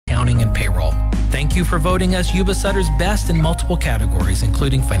Thank you for voting us Yuba Sutter's best in multiple categories,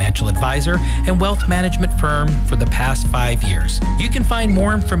 including financial advisor and wealth management firm for the past 5 years. You can find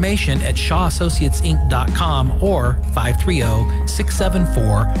more information at ShawAssociatesInc.com or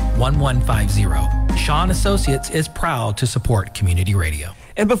 530-674-1150. Shaw & Associates is proud to support community radio.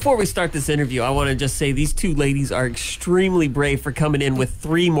 And before we start this interview, I want to just say these two ladies are extremely brave for coming in with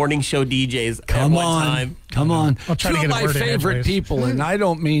 3 morning show DJs at one time. Come on. Two of my favorite people, and I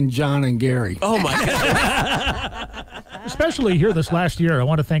don't mean John and Gary. Oh, my God. Especially here this last year, I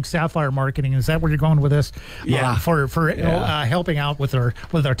want to thank Sapphire Marketing. Is that where you're going with this? Yeah. For helping out with our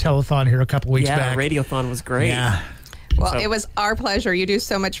telethon here a couple weeks back. Yeah, Radiothon was great. Yeah. Well, it was our pleasure. You do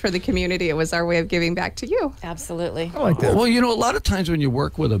so much for the community. It was our way of giving back to you. Absolutely. I like that. Well, a lot of times when you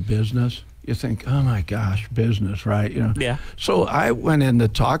work with a business, you think, oh, my gosh, business, right? Yeah. So I went in to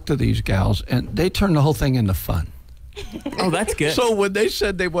talk to these gals, and they turned the whole thing into fun. Oh, that's good. So when they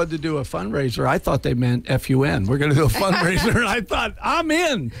said they wanted to do a fundraiser, I thought they meant FUN. We're going to do a fundraiser, and I thought, I'm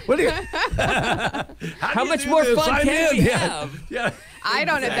in. What do you? How much more fun can we have? Yeah. I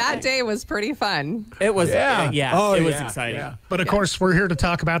don't know. That day was pretty fun. It was, it was exciting. Yeah. But of course, we're here to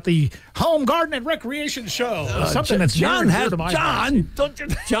talk about the Home Garden and Recreation Show. Something that's John near and dear has to my John. heart. Don't you?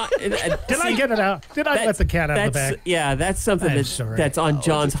 John, Did I get it out? Did I let the cat out of the bag? Yeah, that's something that's on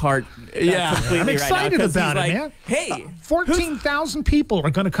John's heart. Yeah. Completely I'm excited right now, about it, like, man. Hey, 14,000 people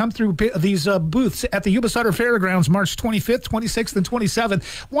are going to come through these booths at the Yuba Sutter Fairgrounds March 25th, 26th, and 27th.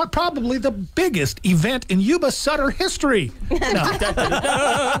 What probably the biggest event in Yuba Sutter history. No. No,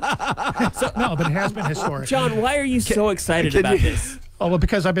 but it has been historic. John, why are you so excited about this? Oh, well,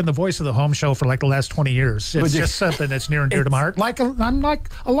 because I've been the voice of the home show for like the last 20 years. It's just something that's near and dear to my heart. I'm like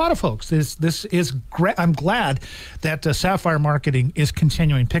a lot of folks. This is great. I'm glad that Sapphire Marketing is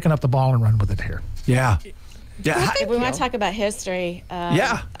continuing, picking up the ball and run with it here. Yeah. Yeah. If we want to talk about history,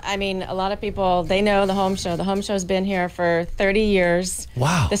 yeah. I mean, a lot of people, they know the home show. The home show's been here for 30 years.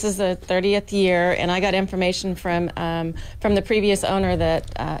 Wow. This is the 30th year, and I got information from the previous owner that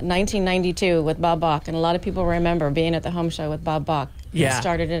 1992 with Bob Bach, and a lot of people remember being at the home show with Bob Bach. Yeah. He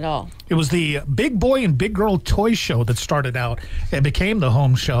started it all. It was the big boy and big girl toy show that started out. It became the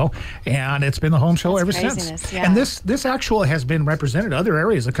home show, and it's been the home show ever since. Yeah. And this actual has been represented. Other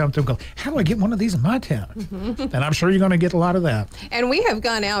areas that come through and go, how do I get one of these in my town? And I'm sure you're going to get a lot of that. And we have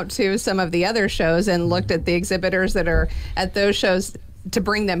gone out to some of the other shows and looked at the exhibitors that are at those shows to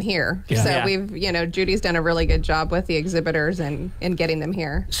bring them here. Yeah. So Yeah. we've, Judy's done a really good job with the exhibitors and getting them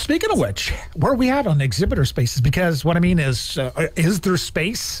here. Speaking of which, where are we at on exhibitor spaces? Because what I mean is there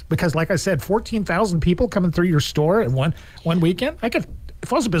space? Because like I said, 14,000 people coming through your store in one weekend.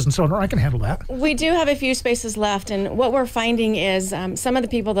 If I was a business owner, I can handle that. We do have a few spaces left, and what we're finding is some of the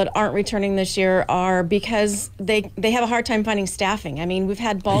people that aren't returning this year are because they have a hard time finding staffing. I mean, we've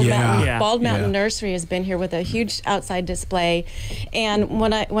had Bald Mountain Nursery has been here with a huge outside display, and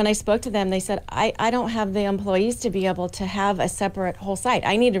when I spoke to them, they said, I don't have the employees to be able to have a separate whole site.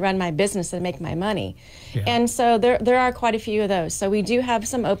 I need to run my business and make my money. Yeah. And so there are quite a few of those. So we do have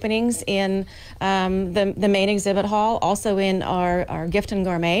some openings in the main exhibit hall, also in our gift and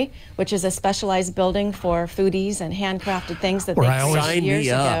gourmet, which is a specialized building for foodies and handcrafted things that they created years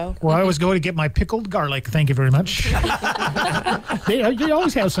ago. Where I always go to get my pickled garlic. Thank you very much. You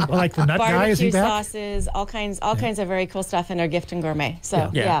always have some, like the nut guy. Is he back? Sauces, all kinds of very cool stuff in our gift and gourmet.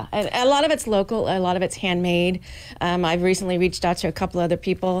 So And a lot of it's local, a lot of it's handmade. I've recently reached out to a couple other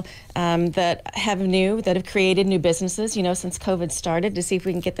people that have created new businesses, since COVID started, to see if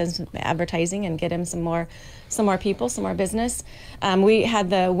we can get them some advertising and get them some more people, some more business. We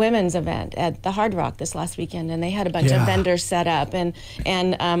had the women's event at the Hard Rock this last weekend, and they had a bunch of vendors set up, and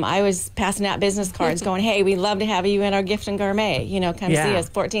I was passing out business cards going, hey, we'd love to have you in our gift and gourmet, come see us.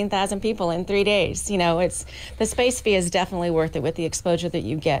 14,000 people in 3 days. It's the space fee is definitely worth it with the exposure that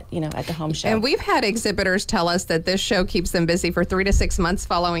you get, at the home show. And we've had exhibitors tell us that this show keeps them busy for 3 to 6 months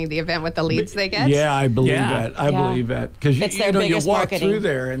following the event with the leads they get. Yeah, I believe that. I believe that. Because you walk marketing. through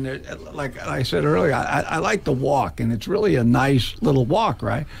there, and like I said earlier, I like the walk, and it's really a nice little walk,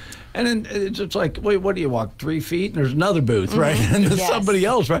 right? And then it's like, wait, what do you walk 3 feet? And there's another booth, right? And there's somebody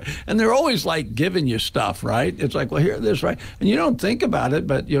else, right? And they're always like giving you stuff, right? It's like, well, here, this, right? And you don't think about it,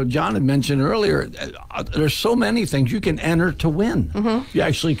 but John had mentioned earlier, there's so many things you can enter to win. You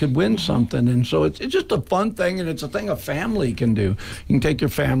actually could win something, and so it's just a fun thing, and it's a thing a family can do. You can take your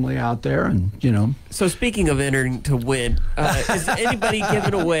family out there, and So speaking of entering to win, is anybody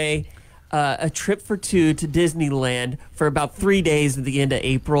giving away a trip for two to Disneyland for about 3 days at the end of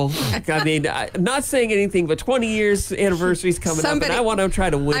April. I mean, I'm not saying anything, but 20 years anniversary's coming up, and I want to try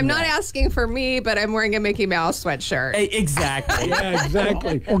to win. I'm not asking for me, but I'm wearing a Mickey Mouse sweatshirt. Exactly. Yeah,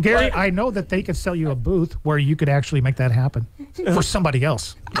 exactly. Well, Gary, I know that they could sell you a booth where you could actually make that happen for somebody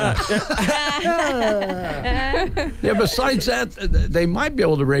else. Yeah, besides that, they might be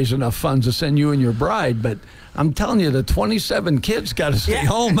able to raise enough funds to send you and your bride, but I'm telling you, the 27 kids got to stay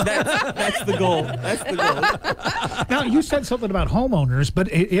home. That's the goal. That's the goal. Now, you said something about homeowners, but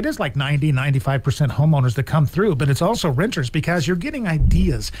it is like 90, 95% homeowners that come through, but it's also renters because you're getting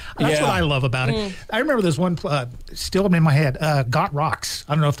ideas. That's what I love about it. I remember this one, still in my head, Got Rocks.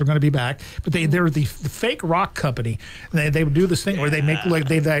 I don't know if they're going to be back, but they're the fake rock company. They would do this thing where they make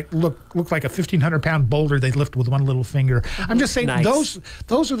they look like a 1,500-pound boulder they lift with one little finger. I'm just saying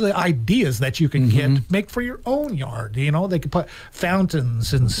those are the ideas that you can get, make for your own yard. You know, they could put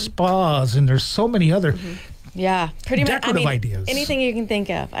fountains and spas, and there's so many other pretty much decorative ideas. Anything you can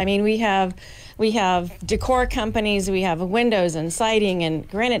think of. I mean, we have decor companies, we have windows and siding and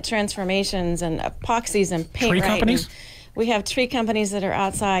granite transformations and epoxies and paint. Tree companies? We have tree companies that are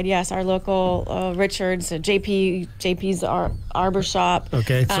outside. Yes, our local Richards, JP's Arbor Shop.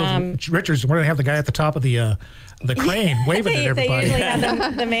 Okay, so Richards, we're gonna have the guy at the top of the crane waving at everybody. They usually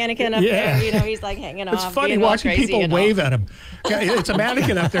have the mannequin up there. You know, he's like hanging off. It's funny watching people wave at him. It's a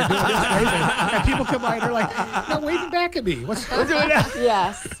mannequin up there doing this waving, and people come by and they're like, "No, waving back at me. What's doing that?"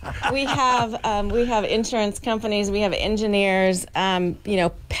 Yes, we have insurance companies. We have engineers.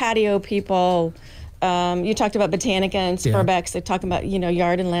 Patio people. You talked about Botanica and Spurbeck's. They're talking about,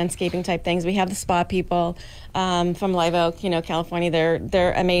 yard and landscaping type things. We have the spa people from Live Oak, California.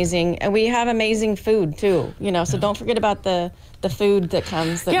 They're amazing. And we have amazing food, too, So don't forget about the food that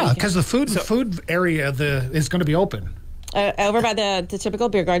comes. Because the food area is going to be open. Over by the typical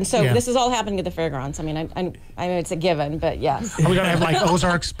beer garden. So this is all happening at the fairgrounds. I mean, I know it's a given, but yes. Are we going to have like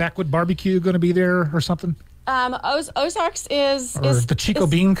Ozarks Backwood Barbecue going to be there or something? Ozarks is the Chico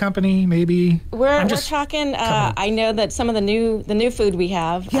Bean Company, maybe. We're talking. I know that some of the new food we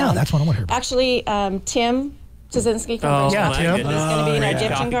have. Yeah, that's what I want to hear about. Actually, Tim Kaczynski from Tim is going to be in our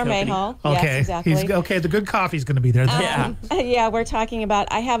Gift and Gourmet Hall. Okay, yes, exactly. The good coffee's going to be there. We're talking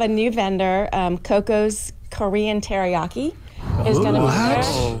about. I have a new vendor, Coco's Korean Teriyaki, is going to be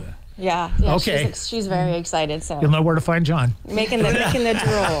there. Yeah. Okay. She's very excited. So you'll know where to find John. Making the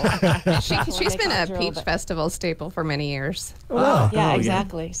drool. She's been a Peach Festival staple for many years.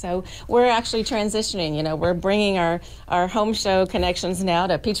 Exactly. Yeah. So we're actually transitioning. We're bringing our home show connections now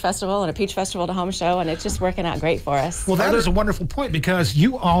to Peach Festival and a Peach Festival to home show, and it's just working out great for us. Well, that is a wonderful point because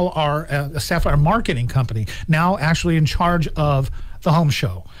you all are a Sapphire Marketing company now, actually in charge of the home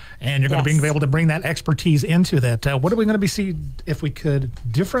show. And you're going to be able to bring that expertise into that. What are we going to be seeing, if we could,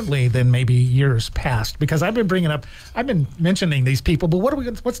 differently than maybe years past? Because I've been mentioning these people, but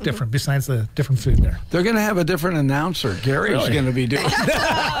what's different besides the different food there? They're going to have a different announcer. Gary's going to be doing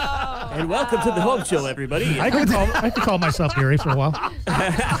And welcome to the home show, everybody. I could call myself Gary for a while.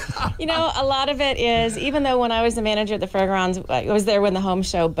 A lot of it is, even though when I was the manager at the fairgrounds, I was there when the home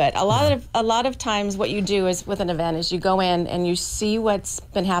show, but a lot of times what you do is with an event is you go in and you see what's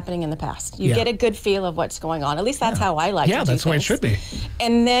been happening in the past. You get a good feel of what's going on. At least that's how I like to do that's the way it should be.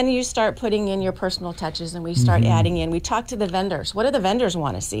 And then you start putting in your personal touches and we start adding in. We talk to the vendors. What do the vendors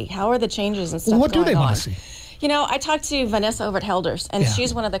want to see? How are the changes and stuff What do they want to see? I talked to Vanessa over at Helders, and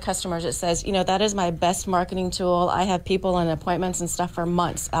she's one of the customers that says, that is my best marketing tool. I have people and appointments and stuff for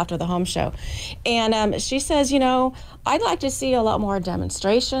months after the home show. And she says, I'd like to see a lot more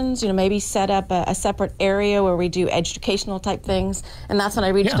demonstrations, maybe set up a separate area where we do educational type things. And that's when I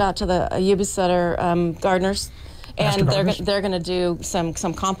reached out to the Yuba Sutter gardeners. And they're going to do some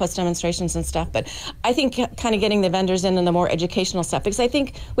compost demonstrations and stuff. But I think kind of getting the vendors in and the more educational stuff, because I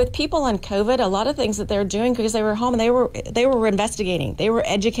think with people on COVID, a lot of things that they're doing because they were home and they were investigating, they were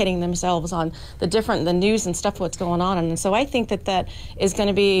educating themselves on the news and stuff, what's going on. And so I think that is going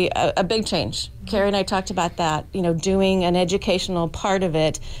to be a big change. Kary and I talked about that, doing an educational part of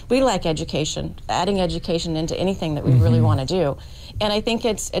it. We like education, adding education into anything that we really want to do. And I think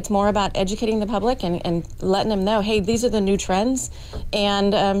it's more about educating the public and letting them know, hey, these are the new trends,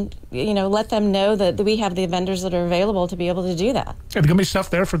 and let them know that we have the vendors that are available to be able to do that. Are there going to be stuff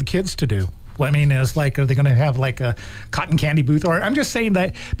there for the kids to do? Well, I mean, are they going to have like a cotton candy booth? Or I'm just saying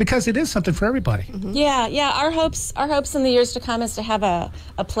that because it is something for everybody. Yeah. Our hopes in the years to come is to have a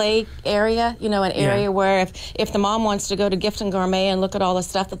play area, an area where if the mom wants to go to Gift and Gourmet and look at all the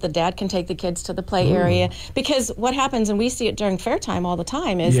stuff, that the dad can take the kids to the play area. Because what happens, and we see it during fair time all the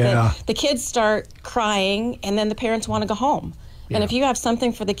time, is that the kids start crying and then the parents want to go home. And if you have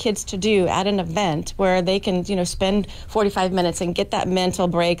something for the kids to do at an event where they can, spend 45 minutes and get that mental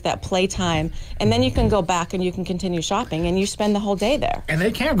break, that playtime, and then you can go back and you can continue shopping and you spend the whole day there. And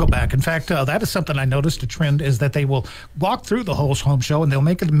they can go back. In fact, that is something I noticed a trend is that they will walk through the whole home show and they'll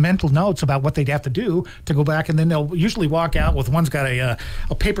make mental notes about what they'd have to do to go back, and then they'll usually walk out with one's got a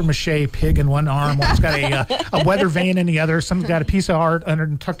paper mache pig in one arm, one's got a weather vane in the other, someone's got a piece of art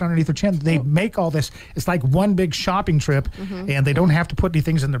tucked underneath their chin. They make all this. It's like one big shopping trip, and they don't have to put any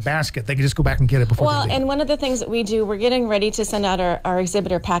things in their basket. They can just go back and get it before they leave. And one of the things that we do, we're getting ready to send out our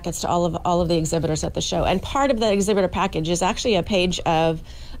exhibitor packets to all of the exhibitors at the show. And part of the exhibitor package is actually a page of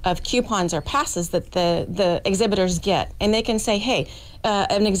coupons or passes that the exhibitors get. And they can say, hey,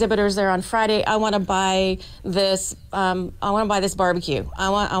 an exhibitor's there on Friday, I want to buy this barbecue. I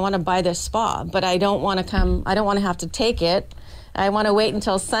want to buy this spa, but I don't want to have to take it. I want to wait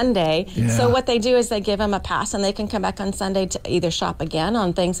until Sunday. Yeah. So what they do is they give them a pass, and they can come back on Sunday to either shop again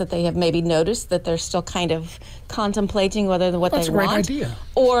on things that they have maybe noticed that they're still kind of contemplating what they want. That's a great idea.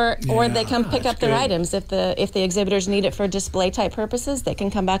 Or they come pick up their items. If the exhibitors need it for display type purposes, they can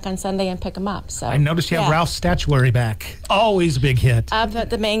come back on Sunday and pick them up. So I noticed you have Ralph's statuary back. Always a big hit. Up at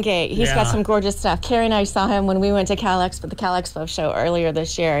the main gate. He's got some gorgeous stuff. Kary and I saw him when we went to the Cal Expo show earlier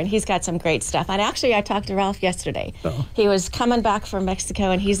this year, and he's got some great stuff. And actually, I talked to Ralph yesterday. Oh. He was coming back from Mexico,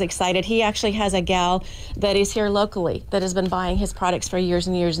 and he's excited. He actually has a gal that is here locally that has been buying his products for years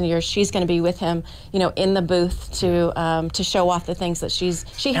and years and years. She's going to be with him, in the booth to show off the things that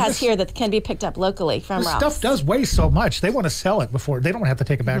she has here that can be picked up locally from Ralph's. Stuff does weigh so much. They want to sell it before they don't have to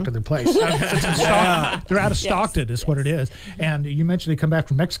take it back to their place. They're out of Stockton, is what it is. And you mentioned they come back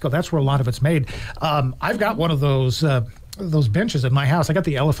from Mexico. That's where a lot of it's made. I've got one of those benches at my house. I got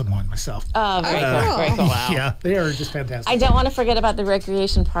the elephant one myself. Oh, very cool. Very cool. Wow. Yeah, they are just fantastic. I don't want to forget about the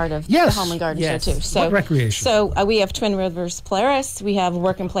recreation part of the Home and Garden Show, too. So, what recreation? So we have Twin Rivers Polaris, we have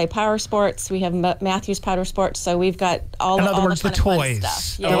Work and Play Power Sports, we have Matthews Powder Sports, so we've got all in the other words, the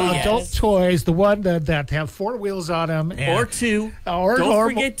toys. The adult toys, the one that have 4 wheels on them. Or 2. Or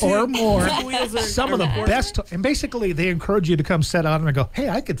forget 2. Or more. 2 wheels Some of the best. And basically, they encourage you to come set on them and go,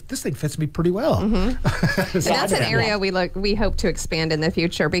 hey, this thing fits me pretty well. Mm-hmm. And that's an area we hope to expand in the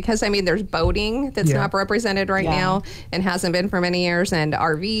future, because there's boating that's not represented right now and hasn't been for many years, and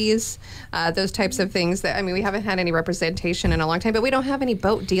RVs, those types of things that we haven't had any representation in a long time. But we don't have any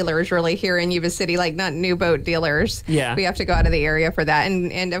boat dealers really here in Yuba City, like not new boat dealers. Yeah, we have to go out of the area for that,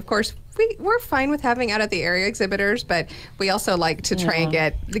 and of course we're fine with having out of the area exhibitors, but we also like to try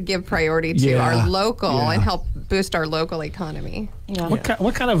and give priority to our local and help boost our local economy. Yeah.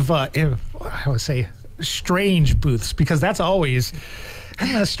 What kind of I would say strange booths, because that's always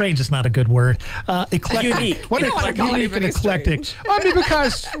strange is not a good word. Eclectic. Unique. What unique and eclectic?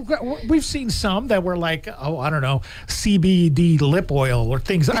 Because we've seen some that were like, I don't know, CBD lip oil or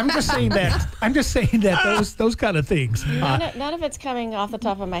things. I'm just saying that those kind of things. None of it's coming off the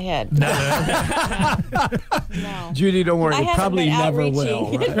top of my head. No. Judy, don't worry. It probably never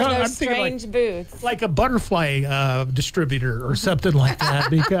will. Right? No, I'm strange booths. Like a butterfly distributor or something like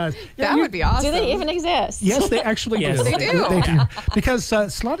that. Because that would be awesome. Do they even exist? Yes, they actually do. They do. They do. Because a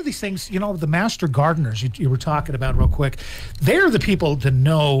lot of these things, the master gardeners you were talking about real quick, they're the people to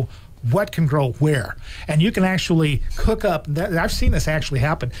know what can grow where. And you can actually cook up. I've seen this actually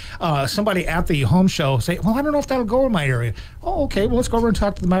happen. Somebody at the home show say, well, I don't know if that'll go in my area. Oh, okay, well, let's go over and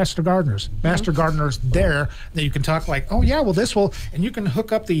talk to the master gardeners. Master gardeners there that you can talk like, oh, yeah, well, this will, and you can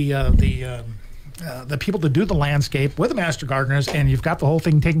hook up the people to do the landscape with the master gardeners, and you've got the whole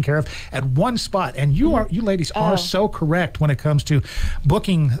thing taken care of at one spot. And you ladies are so correct when it comes to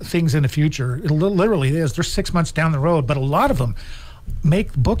booking things in the future. It literally is. They're 6 months down the road, but a lot of them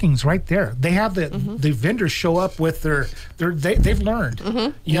make bookings right there. They have the vendors show up with they've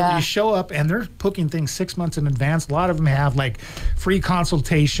learned. You show up and they're booking things 6 months in advance. A lot of them have like free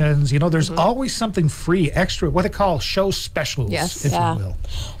consultations. There's always something free, extra, what they call show specials, if you will.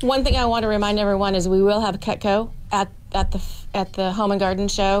 One thing I want to remind everyone is we will have Cutco at the Home and Garden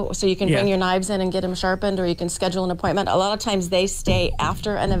Show, so you can bring your knives in and get them sharpened, or you can schedule an appointment. A lot of times they stay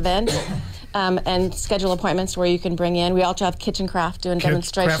after an event. And schedule appointments where you can bring in. We also have Kitchen Craft doing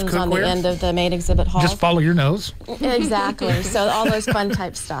demonstrations on the end of the main exhibit hall. Just follow your nose. Exactly. So all those fun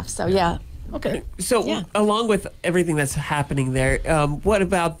type stuff. So yeah. Okay. So along with everything that's happening there, what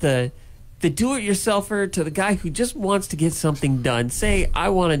about the do-it-yourselfer to the guy who just wants to get something done? Say, I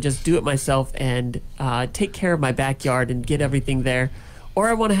want to just do it myself and take care of my backyard and get everything there, or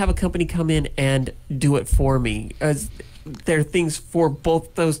I want to have a company come in and do it for me. There are things for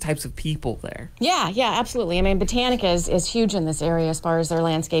both those types of people there. Yeah, absolutely. I mean, Botanica is huge in this area as far as their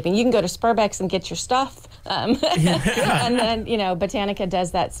landscaping. You can go to Spurbeck's and get your stuff And then, Botanica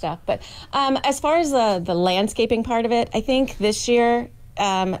does that stuff. But as far as the landscaping part of it, I think this year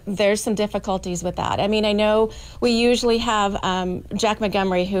there's some difficulties with that. I mean, I know we usually have Jack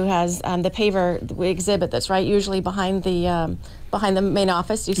Montgomery, who has the paver exhibit that's right usually behind the main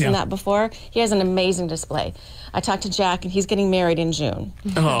office. You've seen that before. He has an amazing display. I talked to Jack, and he's getting married in June.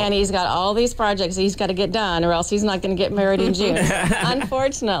 And he's got all these projects he's got to get done, or else he's not going to get married in June.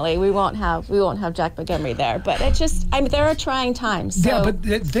 Unfortunately, we won't have Jack Montgomery there. But there are trying times. So. Yeah, but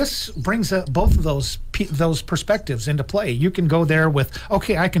this brings both of those perspectives into play. You can go there with,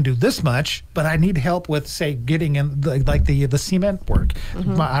 okay, I can do this much, but I need help with, say, getting in the cement work.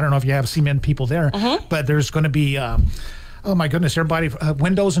 I don't know if you have cement people there, but there's going to be. Oh my goodness! Everybody,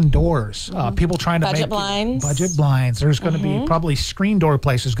 windows and doors. People trying to budget blinds. Budget blinds. There's going to be probably screen door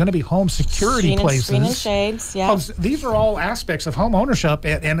places. Going to be home security places. Screen and shades. Yeah. These are all aspects of home ownership,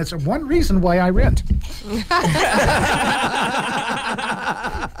 and it's one reason why I rent.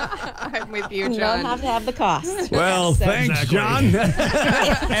 I'm with you, John. You don't have to have the cost. Well, thanks, John.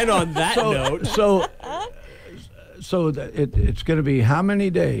 And on that note, So it's going to be how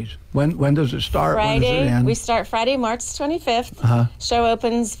many days? When does it start? Friday. When does it end? We start Friday, March 25th. Show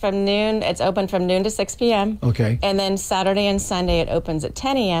opens from noon. It's open from noon to 6 p.m. Okay. And then Saturday and Sunday it opens at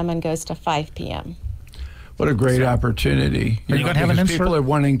 10 a.m. and goes to 5 p.m. What a great opportunity! Are you going to have an insert? People are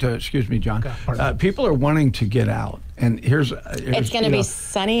wanting to. Excuse me, John. People are wanting to get out, and here's it's going to be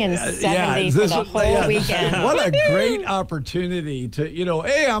sunny and 70 for the whole weekend. What a great opportunity to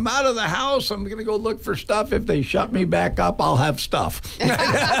Hey, I'm out of the house. I'm going to go look for stuff. If they shut me back up, I'll have stuff. So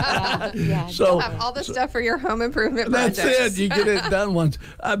you'll have all the stuff for your home improvement projects. That's it. You get it done once.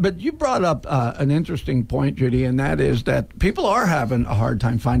 But you brought up an interesting point, Judy, and that is that people are having a hard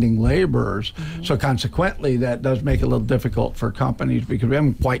time finding laborers. So consequently, that does make it a little difficult for companies because we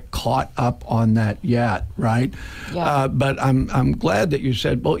haven't quite caught up on that yet, right? Yeah. But I'm glad that you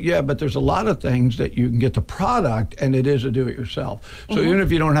said, well, yeah, but there's a lot of things that you can get the product, and it is a do-it-yourself. So even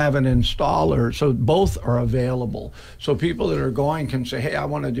if you don't have an installer, so both are available. So people that are going can say, hey, I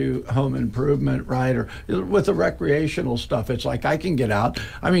want to do home improvement, right? Or with the recreational stuff, it's like I can get out.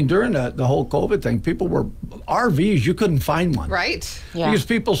 I mean, during the whole COVID thing, people were RVs, you couldn't find one. Right. Yeah. Because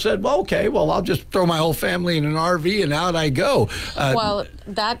people said, well, okay, well, I'll just throw my whole family in an RV and out I go. Well,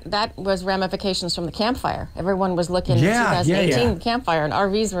 that was ramifications from the campfire. Everyone was looking in 2018 campfire, and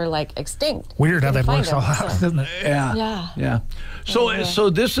RVs were like extinct. Weird how that works so hard, doesn't it? Yeah. So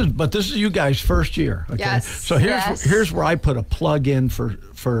this is you guys' first year. Okay? Yes. So here's where I put a plug in for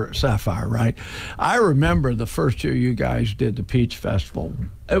Sapphire, right? I remember the first year you guys did the Peach Festival.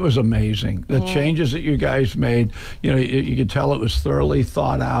 It was amazing. The changes that you guys made, you could tell it was thoroughly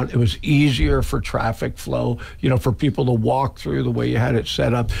thought out. It was easier for traffic flow, for people to walk through the way you had it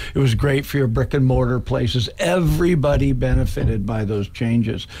set up. It was great for your brick and mortar places. Everybody benefited by those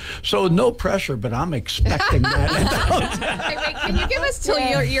changes. So no pressure, but I'm expecting that. Hey, wait, can you give us till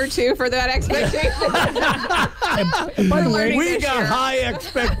year 2 for that expectation? By the way, we got high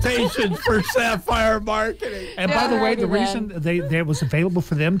expectations for Sapphire Marketing. And by the way, the reason they was available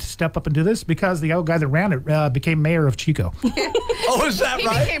for them to step up and do this because the old guy that ran it became mayor of Chico. Oh, is that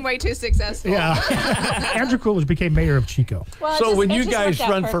right? He became way too successful. Yeah. Andrew Coolidge became mayor of Chico. Well, so when you guys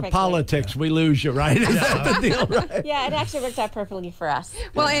run for politics, we lose you, right? Is that the deal, right? Yeah, it actually worked out perfectly for us.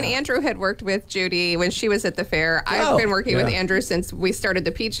 Well, and Andrew had worked with Judy when she was at the fair. I've been working with Andrew since we started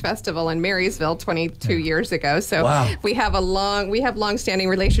the Peach Festival in Marysville 22 years ago. So we have long-standing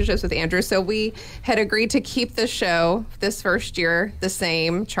relationships with Andrew. So we had agreed to keep the show this first year the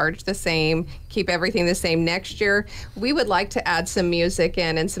same, charge the same, keep everything the same. Next year, we would like to add some music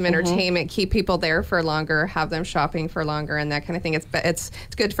in and some entertainment, keep people there for longer, have them shopping for longer, and that kind of thing. It's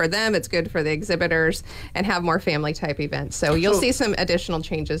good for them, it's good for the exhibitors, and have more family type events. So you'll see some additional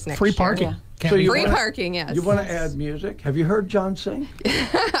changes next year. Free parking. Yeah. Free parking, yes. You want to add music? Have you heard John sing?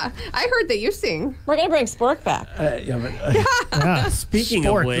 I heard that you sing. We're going to bring Spork back. Speaking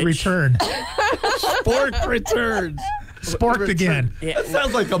Spork, of which, the return. Spork returns. Sporked again. That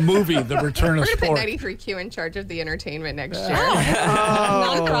sounds like a movie, The Return of We're going to Spork. put 93Q in charge of the entertainment next year.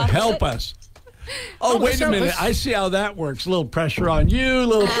 Oh, help us. Oh, wait a minute. I see how that works. A little pressure on you, a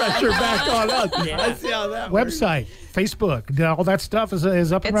little pressure back on us. I see how that works. Website, Facebook, all that stuff is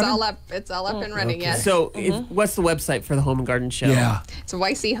up and running? It's all up and running, yes. So what's the website for the Home and Garden Show? Yeah. It's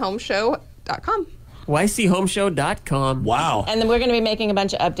ychomeshow.com. ychomeshow.com. Wow. And then we're going to be making a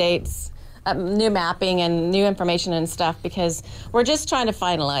bunch of updates new mapping and new information and stuff, because we're just trying to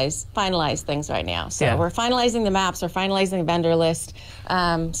finalize things right now. So we're finalizing the maps, we're finalizing the vendor list.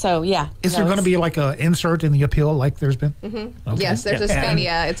 So yeah. Is there going to be like an insert in the appeal like there's been? Mm-hmm. Okay. Yes, there's a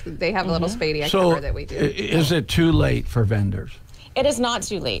Spadia. They have a little Spadia cover that we do. Is it too late for vendors? It is not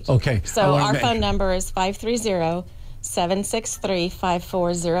too late. Okay. So our phone number is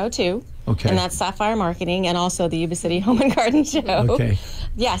 530-763-5402. Okay. And that's Sapphire Marketing, and also the Yuba City Home and Garden Show. Okay.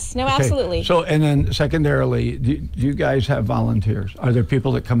 Yes, no, absolutely. So, and then secondarily, do you guys have volunteers? Are there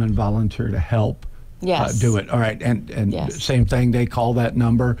people that come and volunteer to help? Yes. Do it. All right. And yes. Same thing, they call that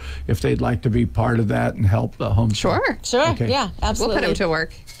number if they'd like to be part of that and help the home. Sure. Okay. Yeah, absolutely. We'll put them to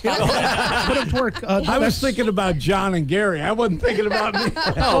work. Put them to work. I was thinking about John and Gary. I wasn't thinking about me.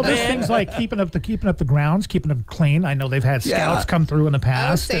 There's things like keeping up the grounds, keeping them clean. I know they've had scouts come through in the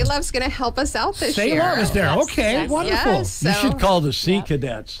past. Say Love's going to help us out this year. Say Love is there. Yes. Okay, Yes. wonderful. Yes, You should call the Sea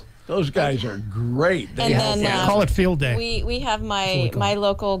Cadets. Those guys are great. And then call it Field Day. We have my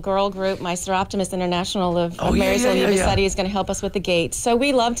local girl group, my Sir Optimist International of Marysville, yeah. Yuba City, is going to help us with the gate. So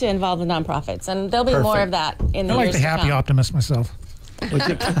we love to involve the nonprofits, and there'll be more of that in the I like years the to Happy come. Optimist myself. Not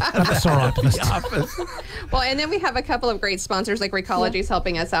the Sore Optimist. Well, and then we have a couple of great sponsors, like Recology's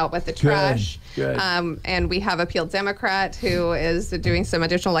helping us out with the trash. Good. And we have Appeal Democrat, who is doing some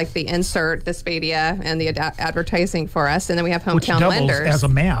additional, like the insert, the Spadia, and the advertising for us. And then we have Which Hometown doubles Lenders. as a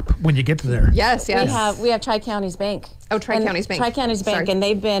map when you get to there. Yes. We have Tri-Counties Bank. Oh, Tri-Counties Bank. Tri-Counties Bank, Sorry. and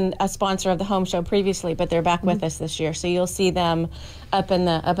they've been a sponsor of the home show previously, but they're back with us this year. So you'll see them up in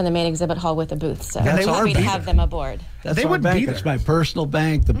the main exhibit hall with a booth. So That's we're happy to have them aboard. That's They our wouldn't bank. be there. It's my personal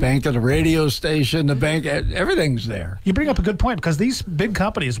bank, the bank of the radio station, the bank. Everything's there. You bring up a good point, because these big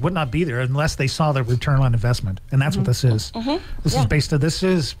companies would not be there unless they saw the return on investment, and that's what this is. This is based on this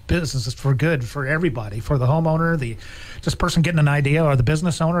is business for good for everybody, for the homeowner, the just person getting an idea, or the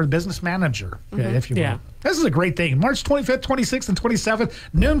business owner, the business manager, if you will. Yeah. This is a great thing. March 25th, 26th, and 27th,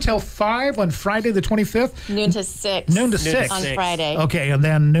 noon till 5 on Friday the 25th. Noon to 6. Noon to 6. On Friday. Okay, and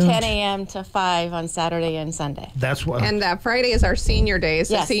then noon 10 a.m. to 5 on Saturday and Sunday. That's what. And Friday is our senior day,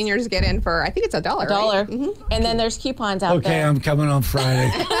 so Yes. seniors get in for, I think it's $1. $1. And then there's coupons out Okay, there. I'm coming on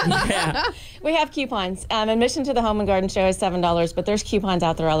Friday. We have coupons. Admission to the Home and Garden Show is $7, but there's coupons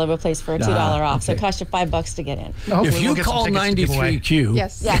out there all over the place for a $2 off. So it costs you $5 to get in. Hopefully If we'll you get some call tickets to give away. 93Q,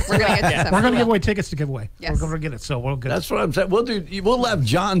 Yes. We're going to get We're going to give away tickets to give away. Yes. We're going to get it, so we'll get that's what I'm saying. We'll have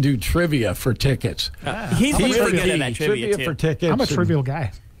John do trivia for tickets. He's I'm a really good trivia- at that trivia, too. for tickets. I'm a trivial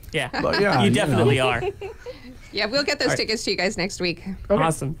guy. Yeah, yeah, you definitely know. are. Yeah, we'll get those tickets to you guys next week.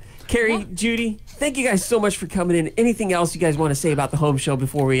 Awesome. Kary, Judy, thank you guys so much for coming in. Anything else you guys want to say about the home show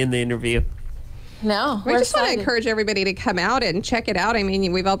before we end the interview? No, We we're just want to excited. encourage everybody to come out and check it out. I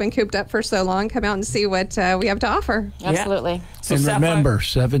mean, we've all been cooped up for so long. Come out and see what we have to offer. Absolutely. So And Sapphire- remember,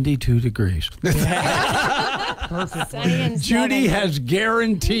 72 degrees. Sunny and Judy 70. has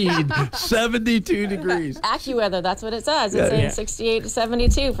guaranteed 72 degrees. AccuWeather, that's what it says. It's in 68 to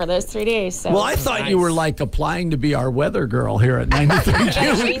 72 for those 3 days. So. Well, I thought you were like applying to be our weather girl here at 93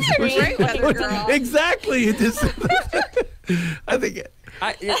 Green screen. Great weather girl. Exactly. I think.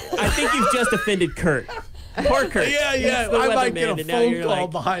 I think you've just offended Kurt. Poor Kurt. Yeah. He's the I might weatherman, get a and now phone you're call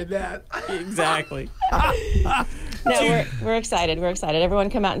like- behind that. Exactly. No, we're excited. We're excited. Everyone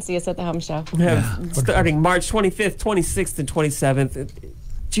come out and see us at the home show. We have starting March 25th, 26th, and 27th.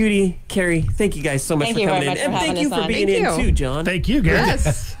 Judy, Kary, thank you guys so much Thank for you coming very in. much for And thank having you us for on. being Thank in you. too, John. Thank you, Gary.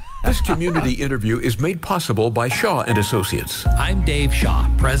 Yes. This community interview is made possible by Shaw and Associates. I'm Dave Shaw,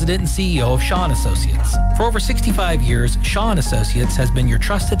 President and CEO of Shaw & Associates. For over 65 years, Shaw & Associates has been your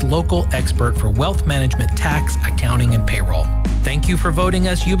trusted local expert for wealth management, tax, accounting, and payroll. Thank you for voting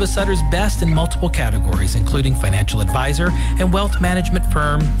us Yuba Sutter's best in multiple categories, including financial advisor and wealth management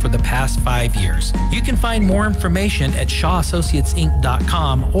firm for the past 5 years. You can find more information at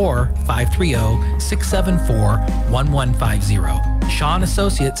shawassociatesinc.com or 530-674-1150. Shaw &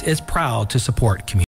 Associates is proud to support community.